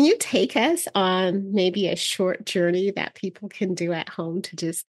 can you take us on maybe a short journey that people can do at home to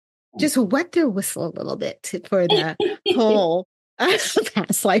just wet their whistle a little bit for the whole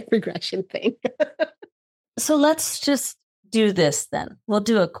past life regression thing? So let's just do this then. We'll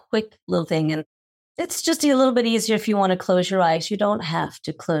do a quick little thing, and it's just a little bit easier if you want to close your eyes. You don't have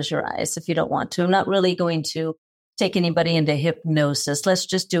to close your eyes if you don't want to. I'm not really going to take anybody into hypnosis. Let's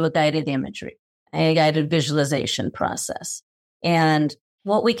just do a guided imagery, a guided visualization process. And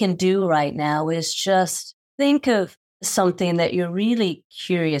what we can do right now is just think of something that you're really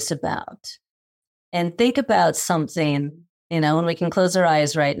curious about, and think about something, and we can close our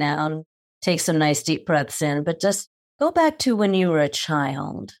eyes right now and take some nice deep breaths in, but just go back to when you were a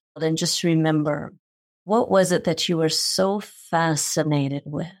child and just remember, what was it that you were so fascinated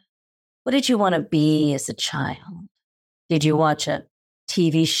with? What did you want to be as a child? Did you watch a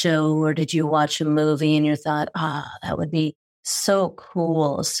TV show or did you watch a movie and you thought, that would be so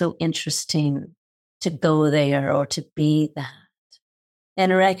cool, so interesting to go there or to be that?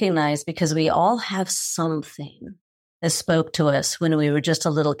 And recognize, because we all have something that spoke to us when we were just a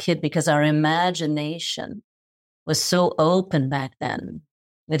little kid, because our imagination was so open back then.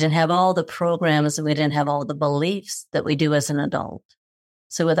 We didn't have all the programs and we didn't have all the beliefs that we do as an adult.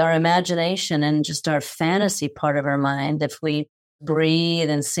 So with our imagination and just our fantasy part of our mind, if we breathe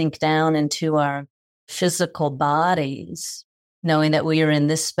and sink down into our physical bodies, knowing that we are in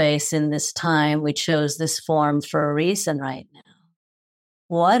this space, in this time, we chose this form for a reason right now.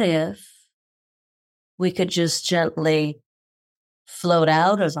 What if we could just gently float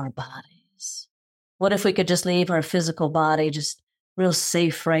out of our bodies? What if we could just leave our physical body just real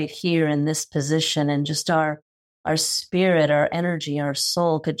safe right here in this position, and just our spirit, our energy, our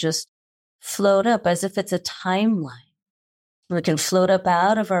soul could just float up as if it's a timeline. We can float up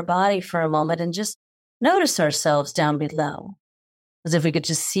out of our body for a moment and just notice ourselves down below, as if we could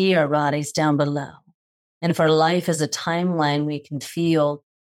just see our bodies down below. And if our life is a timeline, we can feel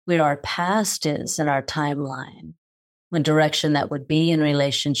where our past is in our timeline, what direction that would be in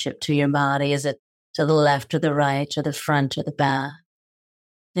relationship to your body. Is it to the left or the right or the front or the back?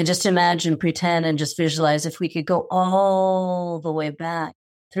 And just imagine, pretend, and just visualize if we could go all the way back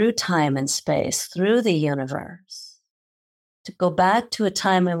through time and space, through the universe, to go back to a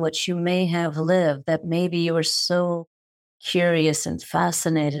time in which you may have lived that maybe you were so curious and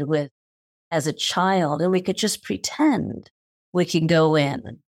fascinated with as a child, and we could just pretend we could go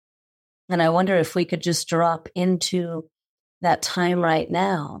in. And I wonder if we could just drop into that time right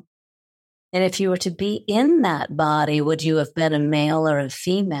now. And if you were to be in that body, would you have been a male or a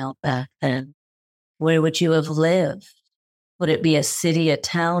female back then? Where would you have lived? Would it be a city, a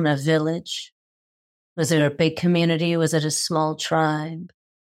town, a village? Was it a big community? Was it a small tribe?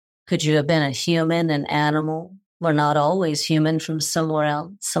 Could you have been a human, an animal? We're not always human from somewhere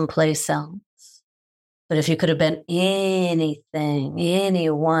else, someplace else. But if you could have been anything,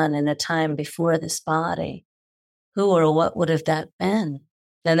 anyone in a time before this body, who or what would have that been?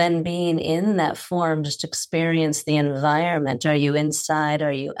 And then being in that form, just experience the environment. Are you inside?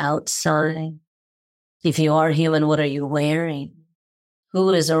 Are you outside? If you are human, what are you wearing?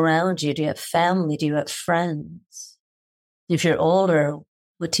 Who is around you? Do you have family? Do you have friends? If you're older,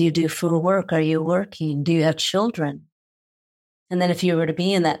 what do you do for work? Are you working? Do you have children? And then if you were to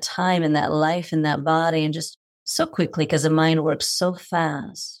be in that time, in that life, in that body, and just so quickly, because the mind works so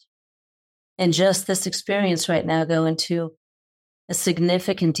fast, and just this experience right now, go into a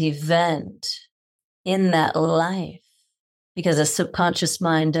significant event in that life, because the subconscious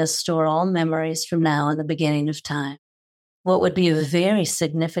mind does store all memories from now and the beginning of time. What would be a very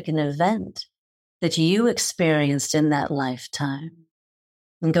significant event that you experienced in that lifetime?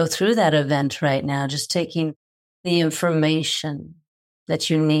 And go through that event right now, just taking the information that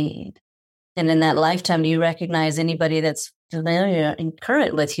you need. And in that lifetime, do you recognize anybody that's familiar and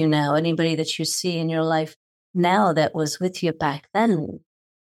current with you now? Anybody that you see in your life now that was with you back then?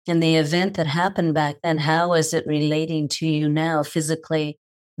 And the event that happened back then, how is it relating to you now, physically,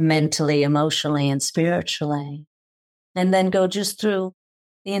 mentally, emotionally, and spiritually? And then go just through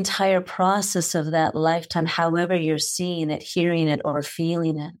the entire process of that lifetime, however you're seeing it, hearing it, or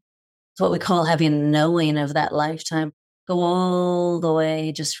feeling it. It's what we call having a knowing of that lifetime. Go all the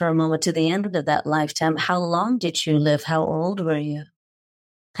way just for a moment to the end of that lifetime. How long did you live? How old were you?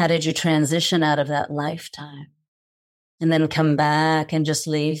 How did you transition out of that lifetime? And then come back and just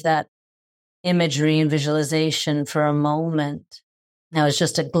leave that imagery and visualization for a moment. Now it's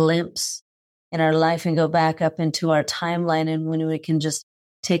just a glimpse in our life and go back up into our timeline. And when we can just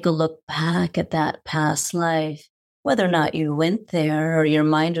take a look back at that past life, whether or not you went there or your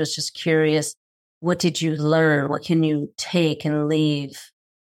mind was just curious, what did you learn? What can you take and leave?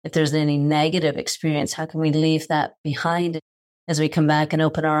 If there's any negative experience, how can we leave that behind as we come back and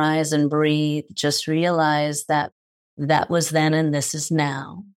open our eyes and breathe? Just realize that that was then and this is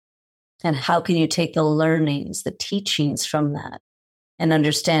now. And how can you take the learnings, the teachings from that and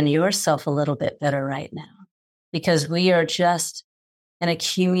understand yourself a little bit better right now? Because we are just an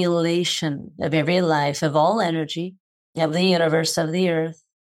accumulation of every life, of all energy, of the universe, of the earth.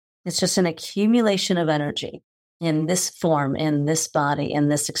 It's just an accumulation of energy in this form, in this body, in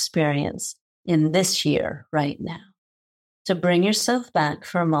this experience, in this year right now. So bring yourself back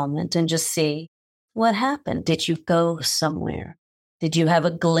for a moment and just see what happened. Did you go somewhere? Did you have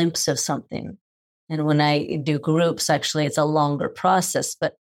a glimpse of something? And when I do groups, actually, it's a longer process,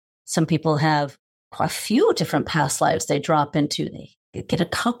 but some people have a few different past lives they drop into. They get a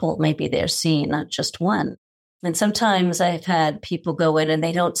couple, maybe they're seeing, not just one. And sometimes I've had people go in and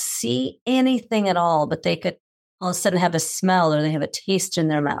they don't see anything at all, but they could all of a sudden have a smell or they have a taste in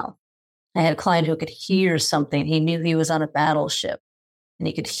their mouth. I had a client who could hear something. He knew he was on a battleship and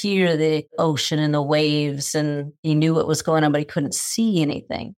he could hear the ocean and the waves and he knew what was going on, but he couldn't see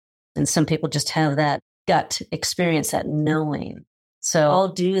anything. And some people just have that gut experience, that knowing. So I'll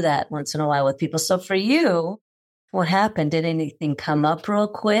do that once in a while with people. So for you, what happened? Did anything come up real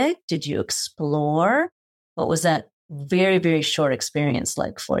quick? Did you explore? What was that very, very short experience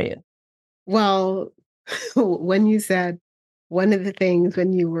like for you? Well, when you said one of the things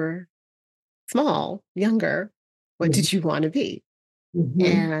when you were small, younger, what did you want to be? Mm-hmm.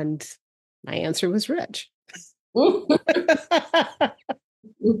 And my answer was rich.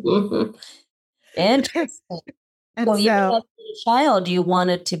 Interesting. And so, even as a child, you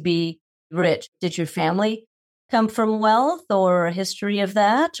wanted to be rich. Did your family come from wealth or a history of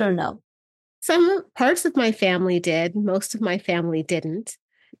that, or no? Some parts of my family did. Most of my family didn't.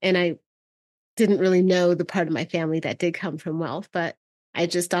 And I didn't really know the part of my family that did come from wealth, but I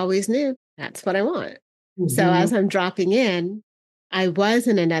just always knew that's what I want. Mm-hmm. So as I'm dropping in, I was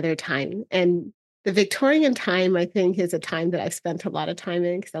in another time. And the Victorian time, I think, is a time that I've spent a lot of time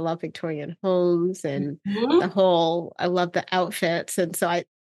in because I love Victorian homes and I love the outfits. And so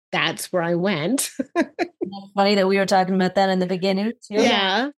that's where I went. Funny that we were talking about that in the beginning too.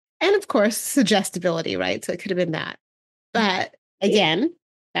 Yeah. And of course, suggestibility, right? So it could have been that. But again,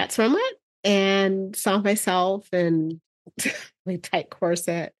 that's where I went and saw myself in really tight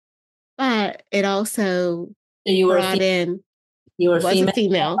corset. But it also brought in, you were was a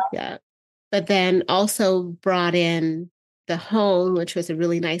female, yeah. But then also brought in the home, which was a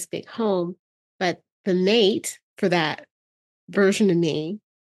really nice big home. But the mate for that version of me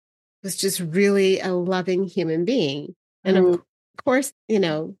was just really a loving human being. And of course,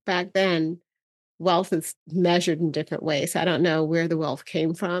 back then, wealth is measured in different ways. I don't know where the wealth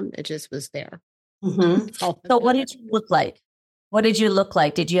came from. It just was there. Mm-hmm. So what did you look like? What did you look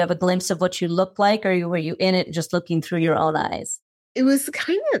like? Did you have a glimpse of what you looked like, or were you in it just looking through your own eyes? It was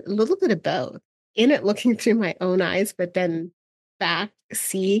kind of a little bit of both. In it looking through my own eyes, but then back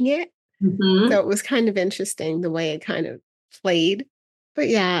seeing it. Mm-hmm. So it was kind of interesting the way it kind of played. But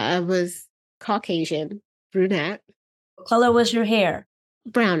yeah, I was Caucasian, brunette. What color was your hair?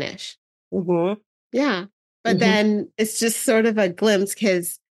 Brownish. Mm-hmm. Yeah. But then it's just sort of a glimpse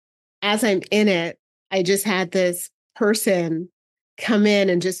because as I'm in it, I just had this person come in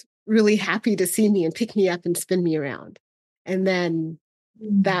and just really happy to see me and pick me up and spin me around. And then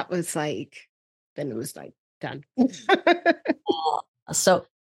that was like, then it was like done. So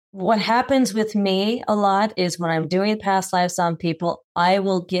what happens with me a lot is when I'm doing past lives on people, I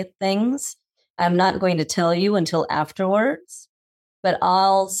will get things. I'm not going to tell you until afterwards, but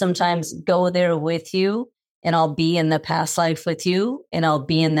I'll sometimes go there with you and I'll be in the past life with you and I'll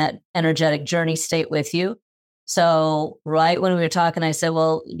be in that energetic journey state with you. So right when we were talking, I said,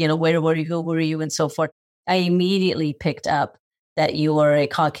 well, where were you? Who were you? And so forth. I immediately picked up that you were a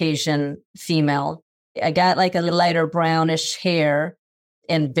Caucasian female. I got like a lighter brownish hair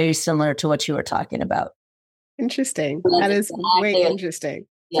and very similar to what you were talking about. Interesting. That is way interesting.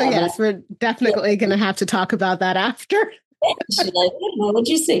 Yeah, so yes, we're definitely going to have to talk about that after. What would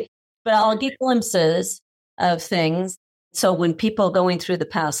you see? But I'll get glimpses of things. So when people going through the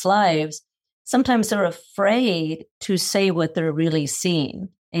past lives, sometimes they're afraid to say what they're really seeing.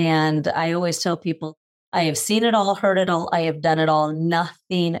 And I always tell people, I have seen it all, heard it all. I have done it all.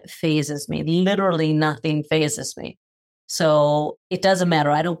 Nothing phases me. Literally nothing phases me. So it doesn't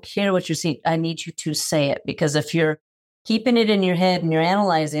matter. I don't care what you're seeing. I need you to say it, because if you're keeping it in your head and you're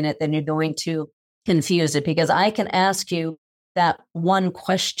analyzing it, then you're going to confuse it, because I can ask you that one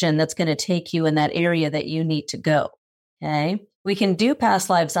question that's going to take you in that area that you need to go. Okay. We can do past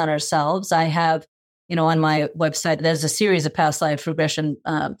lives on ourselves. I have, on my website, there's a series of past life regression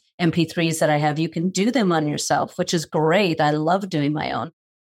MP3s that I have. You can do them on yourself, which is great. I love doing my own.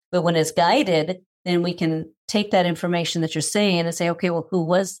 But when it's guided, then we can take that information that you're saying and say, okay, well, who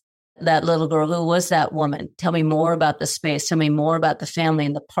was that little girl? Who was that woman? Tell me more about the space. Tell me more about the family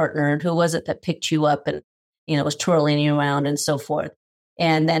and the partner. And who was it that picked you up and, was twirling you around and so forth?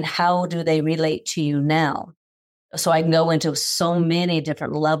 And then how do they relate to you now? So I can go into so many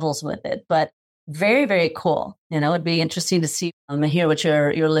different levels with it, but very, very cool. It'd be interesting to see and hear what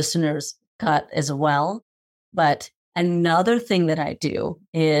your listeners got as well. But another thing that I do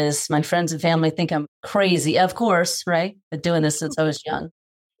is, my friends and family think I'm crazy, of course, right? But doing this since I was young,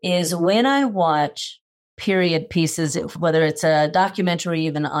 is when I watch period pieces, whether it's a documentary,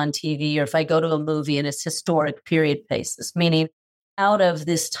 even on TV, or if I go to a movie and it's historic period pieces, meaning out of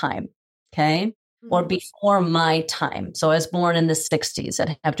this time, okay? Or before my time. So I was born in the 60s.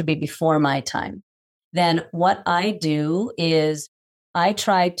 It'd have to be before my time. Then what I do is I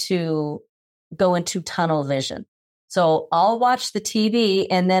try to go into tunnel vision. So I'll watch the TV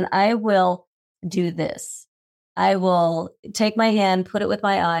and then I will do this. I will take my hand, put it with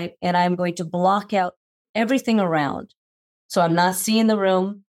my eye, and I'm going to block out everything around. So I'm not seeing the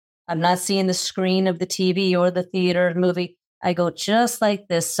room. I'm not seeing the screen of the TV or the theater movie. I go just like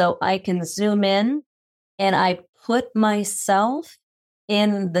this so I can zoom in and I put myself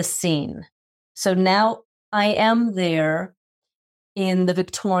in the scene. So now I am there in the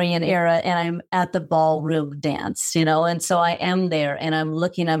Victorian era and I'm at the ballroom dance, and so I am there and I'm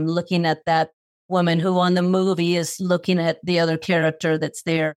looking at that woman who on the movie is looking at the other character that's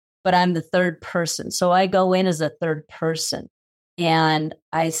there, but I'm the third person. So I go in as a third person. And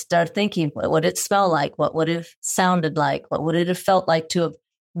I start thinking, what would it smell like? What would it have sounded like? What would it have felt like to have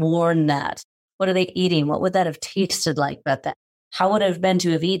worn that? What are they eating? What would that have tasted like about that? How would it have been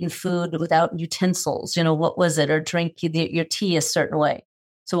to have eaten food without utensils? What was it? Or drink your tea a certain way.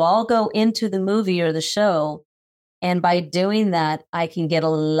 So I'll go into the movie or the show. And by doing that, I can get a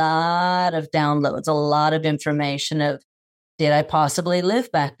lot of downloads, a lot of information of, did I possibly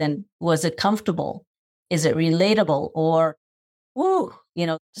live back then? Was it comfortable? Is it relatable? Or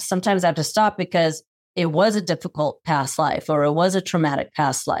sometimes I have to stop because it was a difficult past life or it was a traumatic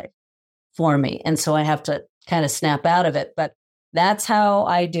past life for me. And so I have to kind of snap out of it. But that's how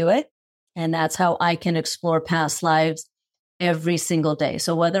I do it. And that's how I can explore past lives every single day.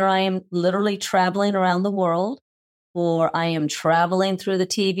 So whether I am literally traveling around the world or I am traveling through the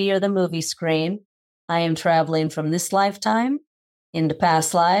TV or the movie screen, I am traveling from this lifetime into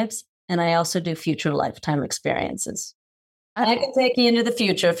past lives. And I also do future lifetime experiences. I can take you into the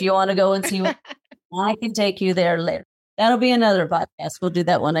future if you want to go and see what I can take you there later. That'll be another podcast. We'll do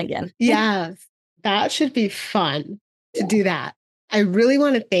that one again. Yes, that should be fun to do that. I really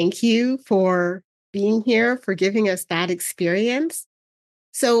want to thank you for being here, for giving us that experience.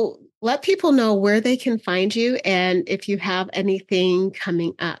 So let people know where they can find you and if you have anything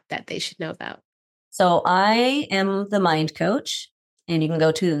coming up that they should know about. So I am the Mind Coach, and you can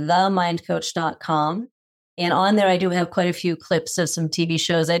go to themindcoach.com. And on there, I do have quite a few clips of some TV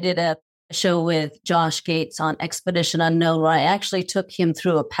shows. I did a show with Josh Gates on Expedition Unknown, where I actually took him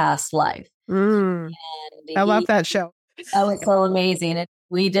through a past life. I love that show. Oh, it's so amazing.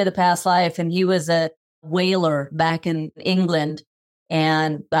 We did a past life, and he was a whaler back in England,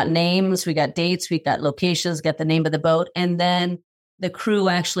 and got names, we got dates, we got locations, got the name of the boat. And then the crew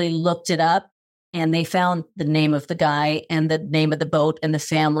actually looked it up, and they found the name of the guy and the name of the boat and the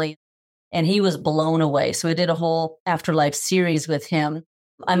family. And he was blown away. So we did a whole afterlife series with him.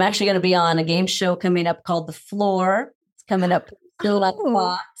 I'm actually going to be on a game show coming up called The Floor. It's coming up soon on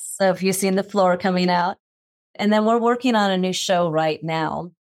Fox. So if you've seen The Floor coming out. And then we're working on a new show right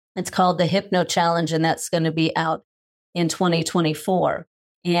now. It's called The Hypno Challenge, and that's going to be out in 2024.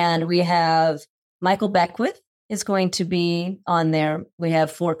 And we have Michael Beckwith is going to be on there. We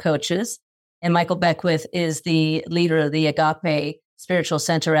have 4 coaches. And Michael Beckwith is the leader of the Agape Spiritual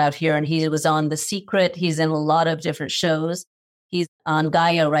Center out here. And he was on The Secret. He's in a lot of different shows. He's on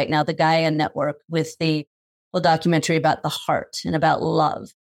Gaia right now, the Gaia Network, with the whole documentary about the heart and about love.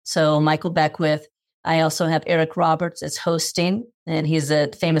 So Michael Beckwith. I also have Eric Roberts as hosting, and he's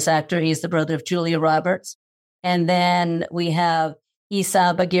a famous actor. He's the brother of Julia Roberts. And then we have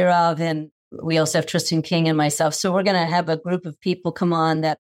Isa Bagirov and We also have Tristan King and myself. So we're going to have a group of people come on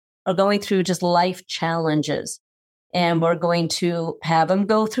that are going through just life challenges. And we're going to have them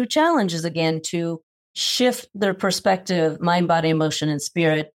go through challenges again to shift their perspective, mind, body, emotion, and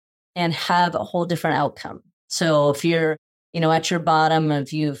spirit, and have a whole different outcome. So if you're, at your bottom,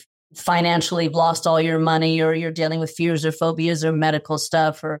 if you've financially lost all your money, or you're dealing with fears or phobias or medical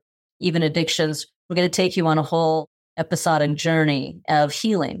stuff, or even addictions, we're going to take you on a whole episodic journey of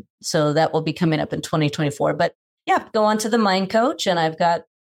healing. So that will be coming up in 2024. But yeah, go on to the Mind Coach, and I've got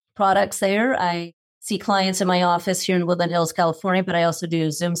products there. I see clients in my office here in Woodland Hills, California, but I also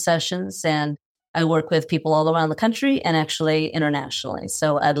do Zoom sessions, and I work with people all around the country and actually internationally.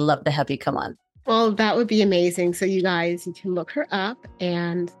 So I'd love to have you come on. Well, that would be amazing. So you guys, you can look her up,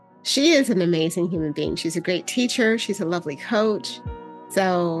 and she is an amazing human being. She's a great teacher. She's a lovely coach.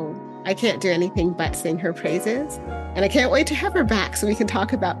 So I can't do anything but sing her praises. And I can't wait to have her back so we can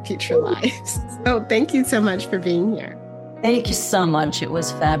talk about future lives. So thank you so much for being here. Thank you so much. It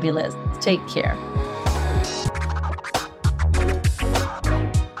was fabulous. Take care.